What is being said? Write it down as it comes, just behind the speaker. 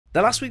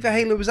The last week for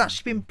Halo has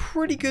actually been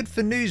pretty good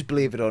for news,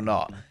 believe it or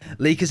not.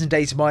 Leakers and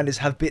data miners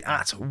have been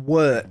at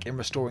work in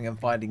restoring and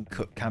finding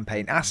cut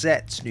campaign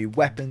assets, new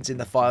weapons in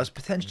the files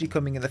potentially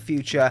coming in the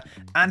future,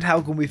 and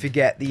how can we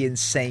forget the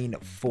insane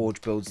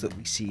Forge builds that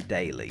we see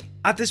daily.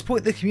 At this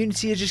point, the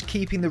community are just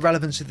keeping the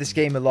relevance of this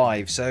game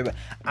alive, so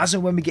as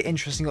and when we get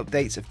interesting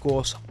updates, of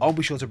course, I'll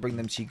be sure to bring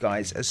them to you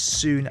guys as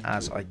soon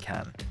as I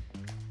can.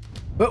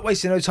 But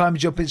wasting no time,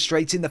 jumping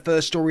straight in, the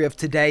first story of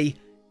today,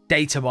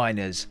 data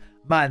miners.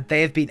 Man,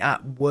 they have been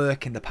at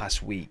work in the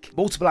past week.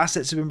 Multiple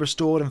assets have been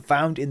restored and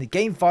found in the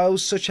game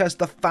files, such as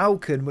the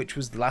Falcon, which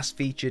was the last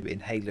featured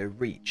in Halo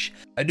Reach.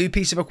 A new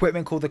piece of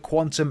equipment called the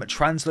Quantum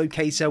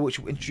Translocator, which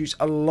will introduce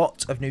a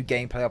lot of new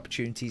gameplay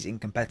opportunities in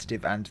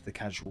competitive and the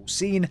casual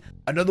scene.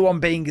 Another one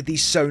being the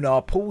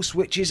Sonar Pulse,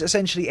 which is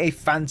essentially a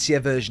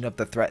fancier version of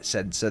the threat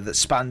sensor that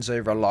spans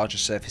over a larger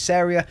surface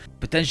area,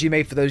 potentially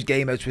made for those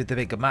game modes with the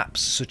bigger maps,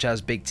 such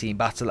as Big Team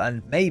Battle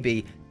and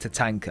maybe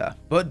Tatanka.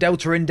 But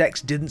Delta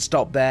Index didn't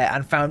stop there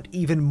and found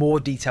even more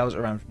details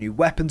around new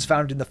weapons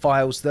found in the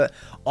files that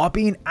are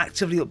being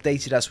actively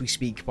updated as we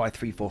speak by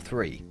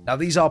 343. Now,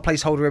 these are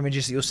placeholder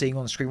images that you're seeing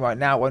on the screen right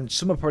now, and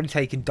some are probably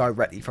taken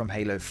directly from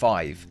Halo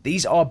 5.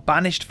 These are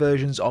banished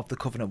versions of the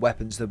Covenant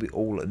weapons that we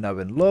all know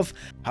and love.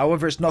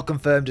 However, it's not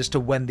confirmed as to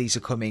when these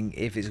are coming,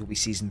 if it will be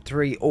Season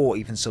 3 or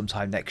even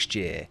sometime next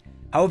year.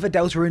 However,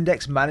 Delta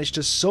Index managed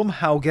to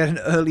somehow get an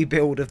early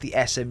build of the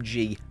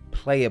SMG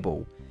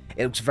playable.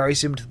 It looks very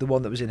similar to the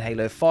one that was in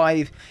Halo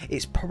 5.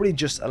 It's probably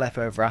just a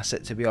leftover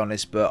asset, to be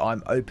honest, but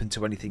I'm open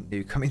to anything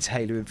new coming to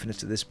Halo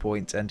Infinite at this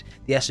point, and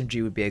the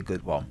SMG would be a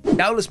good one.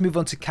 Now let's move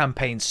on to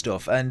campaign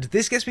stuff, and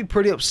this gets me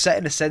pretty upset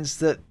in the sense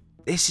that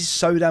this is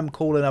so damn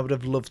cool and I would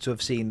have loved to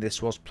have seen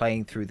this whilst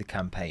playing through the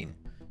campaign.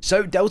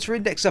 So, Delta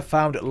Index have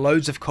found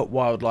loads of cut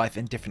wildlife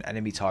and different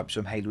enemy types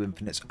from Halo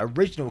Infinite's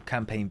original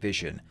campaign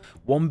vision,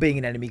 one being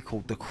an enemy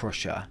called the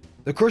Crusher.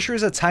 The Crusher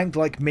is a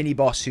tank-like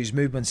mini-boss whose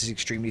movement is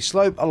extremely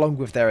slow, along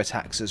with their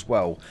attacks as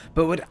well,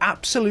 but would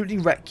absolutely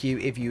wreck you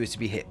if you were to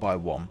be hit by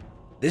one.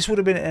 This would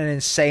have been an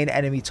insane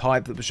enemy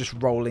type that was just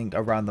rolling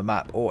around the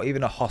map, or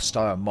even a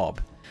hostile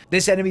mob.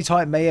 This enemy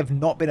type may have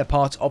not been a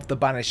part of the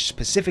Banished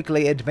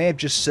specifically, and may have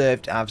just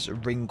served as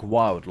ring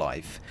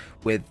wildlife,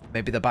 with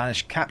maybe the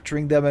Banished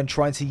capturing them and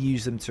trying to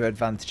use them to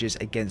advantages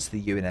against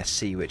the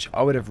UNSC, which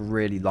I would have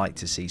really liked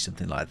to see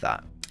something like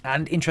that.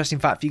 And interesting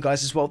fact for you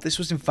guys as well, this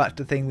was in fact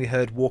the thing we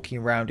heard walking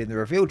around in the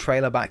reveal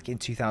trailer back in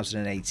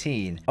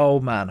 2018. Oh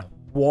man,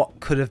 what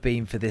could have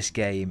been for this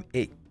game?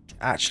 It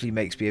actually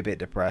makes me a bit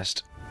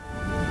depressed.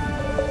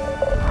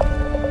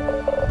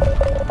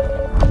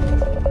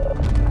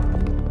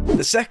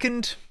 The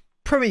second,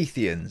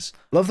 Prometheans.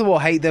 Love them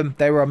or hate them,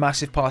 they were a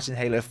massive part in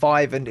Halo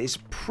 5, and it's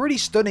pretty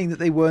stunning that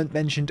they weren't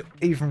mentioned,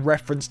 even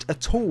referenced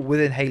at all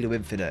within Halo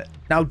Infinite.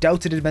 Now,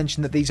 Delta did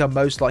mention that these are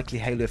most likely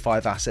Halo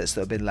 5 assets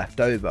that have been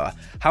left over.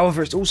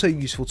 However, it's also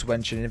useful to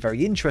mention, and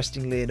very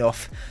interestingly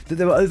enough, that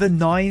there were over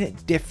 9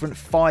 different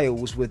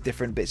files with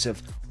different bits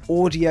of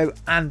audio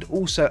and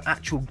also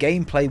actual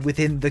gameplay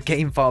within the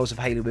game files of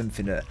Halo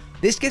Infinite.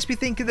 This gets me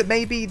thinking that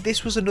maybe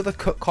this was another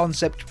cut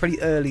concept pretty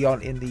early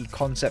on in the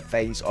concept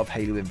phase of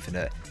Halo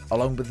Infinite,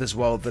 along with as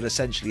well that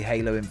essentially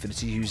Halo Infinite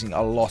is using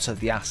a lot of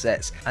the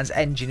assets, and its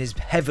engine is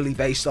heavily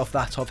based off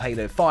that of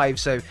Halo 5,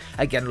 so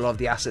again a lot of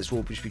the assets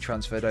will just be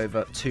transferred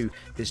over to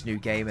this new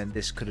game, and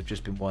this could have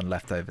just been one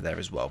left over there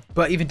as well.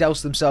 But even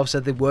Delta themselves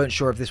said they weren't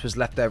sure if this was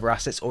leftover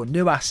assets or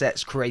new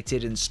assets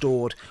created and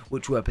stored,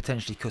 which were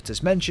potentially cut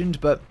as mentioned,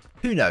 but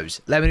who knows?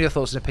 Let me know your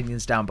thoughts and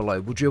opinions down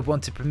below. Would you have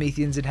wanted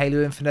Prometheans in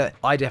Halo Infinite?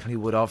 I definitely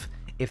would have,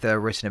 if they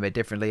were written a bit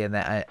differently and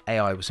their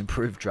AI was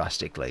improved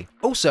drastically.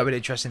 Also, an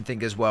interesting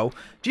thing as well,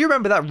 do you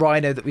remember that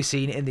Rhino that we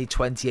seen in the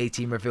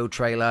 2018 reveal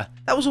trailer?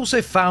 That was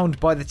also found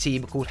by the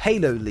team called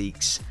Halo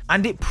Leaks,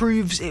 and it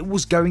proves it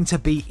was going to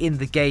be in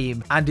the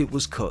game, and it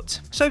was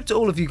cut. So to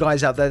all of you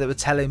guys out there that were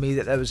telling me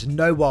that there was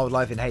no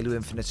wildlife in Halo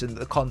Infinite and that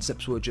the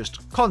concepts were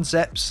just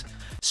concepts,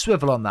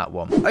 swivel on that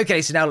one.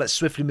 Okay, so now let's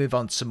swiftly move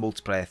on to some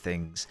multiplayer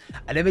things.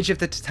 An image of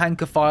the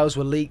Tatanka files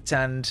were leaked,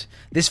 and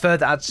this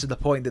further adds to the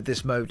point that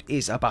this mode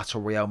is a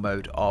battle royale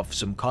mode of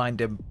some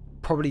kind, and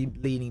probably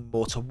leaning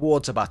more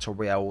towards a battle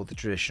royale or the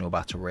traditional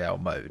battle royale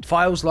mode.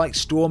 Files like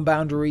Storm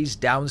Boundaries,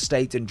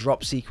 Downstate and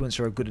Drop Sequence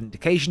are a good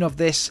indication of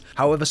this.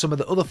 However, some of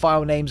the other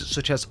file names,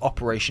 such as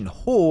Operation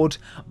Horde,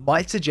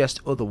 might suggest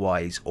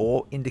otherwise,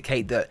 or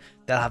indicate that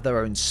they'll have their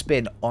own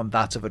spin on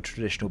that of a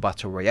traditional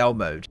battle royale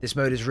mode. This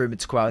mode is rumoured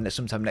to come out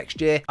sometime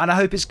next year, and I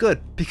hope it's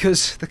good,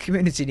 because the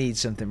community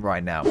needs something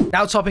right now.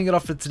 Now, topping it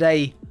off for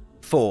today,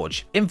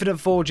 Forge. Infinite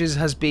Forges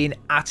has been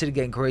at it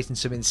again, creating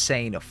some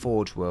insane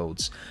Forge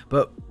worlds,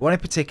 but one in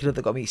particular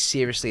that got me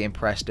seriously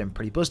impressed and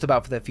pretty buzzed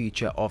about for the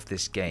future of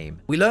this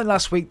game. We learned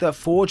last week that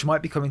Forge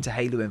might be coming to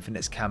Halo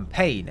Infinite's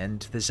campaign,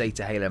 and the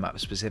Zeta Halo map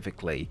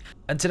specifically,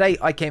 and today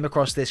I came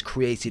across this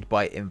created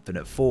by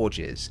Infinite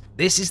Forges.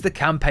 This is the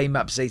campaign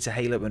map Zeta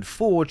Halo and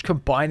Forge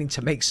combining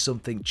to make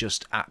something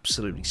just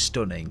absolutely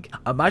stunning.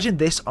 Imagine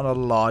this on a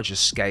larger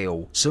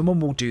scale. Someone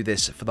will do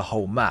this for the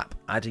whole map,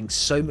 adding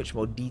so much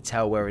more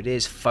detail where it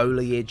is,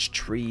 foliage,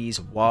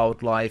 trees,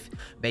 wildlife,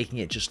 making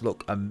it just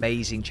look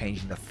amazing,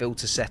 changing the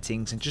filter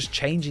settings and just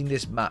changing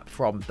this map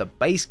from the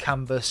base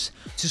canvas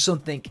to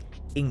something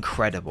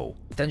incredible.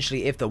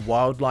 Potentially, if the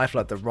wildlife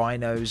like the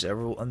rhinos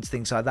and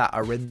things like that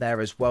are in there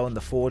as well in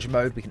the forge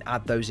mode, we can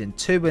add those in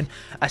too and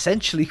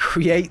essentially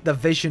create the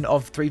vision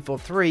of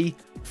 343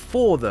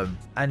 for them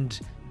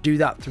and do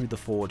that through the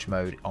forge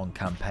mode on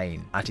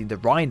campaign, adding the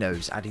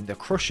rhinos, adding the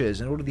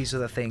crushers and all of these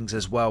other things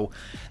as well.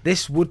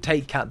 This would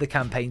take the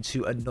campaign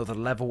to another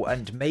level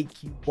and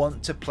make you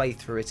want to play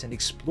through it and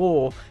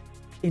explore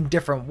in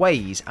different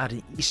ways,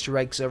 adding Easter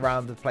eggs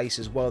around the place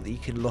as well that you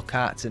can look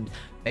at and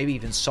maybe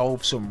even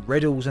solve some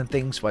riddles and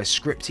things by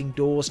scripting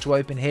doors to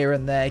open here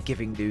and there,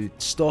 giving new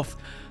stuff.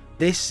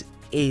 This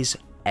is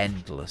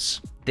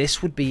endless.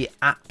 This would be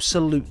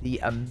absolutely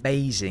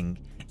amazing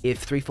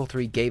if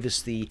 343 gave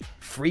us the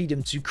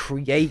freedom to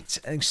create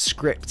and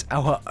script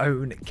our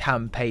own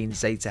campaign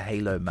Zeta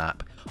Halo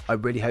map. I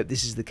really hope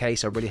this is the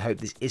case. I really hope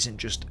this isn't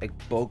just a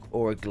bug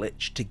or a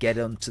glitch to get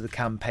onto the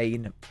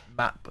campaign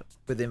map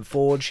within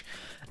Forge.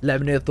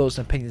 Let me know your thoughts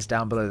and opinions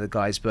down below,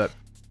 guys, but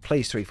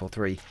please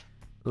 343,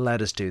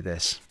 let us do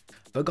this.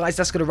 But guys,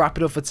 that's going to wrap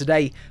it up for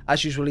today.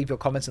 As usual, leave your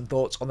comments and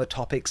thoughts on the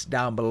topics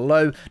down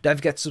below. Don't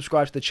forget to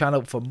subscribe to the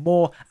channel for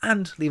more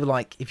and leave a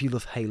like if you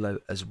love Halo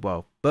as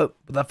well. But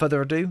without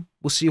further ado,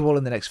 we'll see you all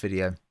in the next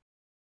video.